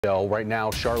Right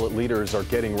now, Charlotte leaders are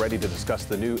getting ready to discuss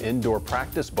the new indoor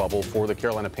practice bubble for the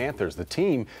Carolina Panthers. The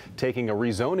team taking a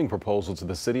rezoning proposal to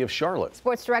the city of Charlotte.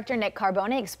 Sports director Nick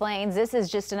Carbone explains this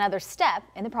is just another step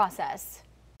in the process.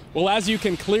 Well, as you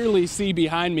can clearly see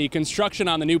behind me, construction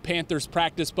on the new Panthers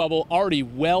practice bubble already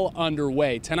well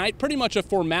underway. Tonight, pretty much a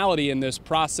formality in this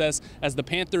process as the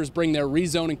Panthers bring their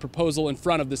rezoning proposal in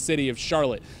front of the city of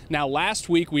Charlotte. Now, last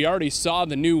week, we already saw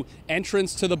the new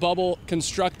entrance to the bubble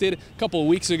constructed. A couple of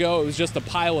weeks ago, it was just a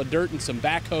pile of dirt and some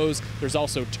backhoes. There's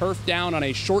also turf down on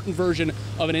a shortened version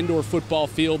of an indoor football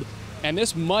field. And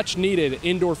this much-needed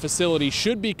indoor facility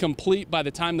should be complete by the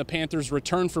time the Panthers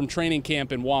return from training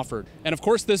camp in Wofford. And of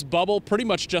course, this bubble pretty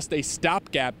much just a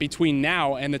stopgap between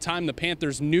now and the time the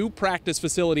Panthers' new practice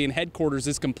facility and headquarters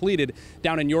is completed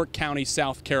down in York County,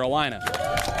 South Carolina.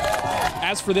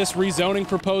 As for this rezoning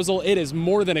proposal, it is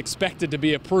more than expected to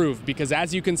be approved because,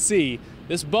 as you can see,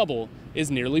 this bubble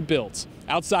is nearly built.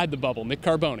 Outside the bubble, Nick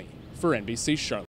Carbone for NBC Charlotte.